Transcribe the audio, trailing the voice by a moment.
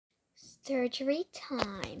surgery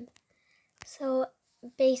time. So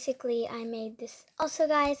basically I made this. Also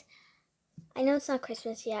guys, I know it's not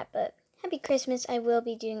Christmas yet, but happy Christmas. I will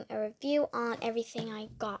be doing a review on everything I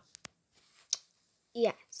got.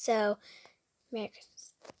 Yeah, so Merry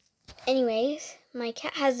Christmas. Anyways, my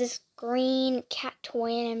cat has this green cat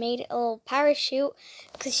toy and I made it a little parachute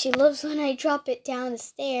because she loves when I drop it down the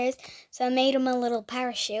stairs. So I made him a little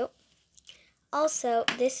parachute. Also,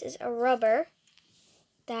 this is a rubber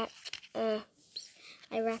that I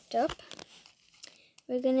wrapped up.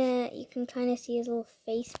 You can kind of see his little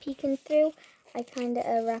face peeking through. I kind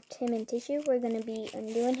of wrapped him in tissue. We're going to be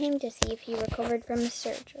undoing him to see if he recovered from his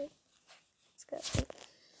surgery. Let's go.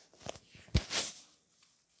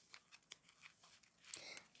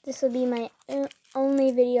 This will be my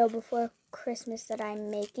only video before Christmas that I'm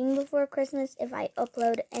making before Christmas. If I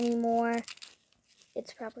upload any more,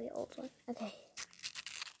 it's probably an old one. Okay,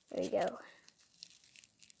 there we go.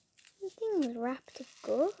 Everything was wrapped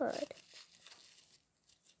good.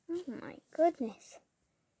 Oh my goodness.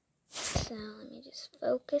 So let me just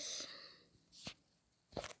focus.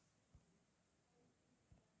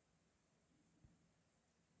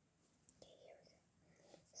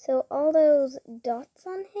 So all those dots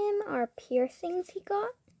on him are piercings he got.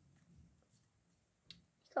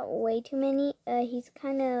 He got way too many. He's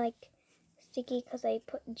kind of like sticky because I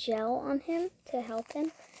put gel on him to help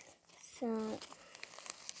him. So,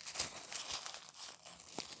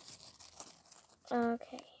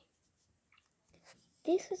 okay.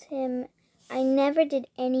 This is him. I never did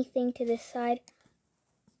anything to this side.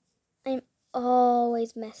 I'm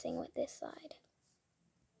always messing with this side.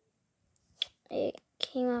 It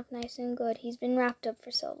came off nice and good. He's been wrapped up for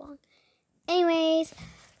so long. Anyways,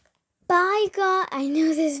 bye guys. I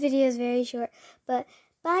know this video is very short, but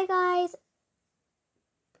bye guys.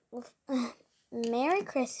 Merry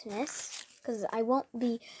Christmas, because I won't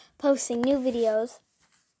be posting new videos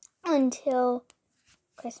until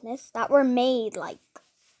Christmas that were made like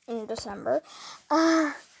in December.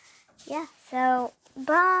 Yeah, so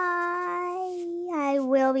bye. I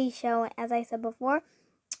will be showing, as I said before,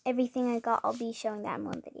 everything I got, I'll be showing that in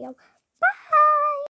one video.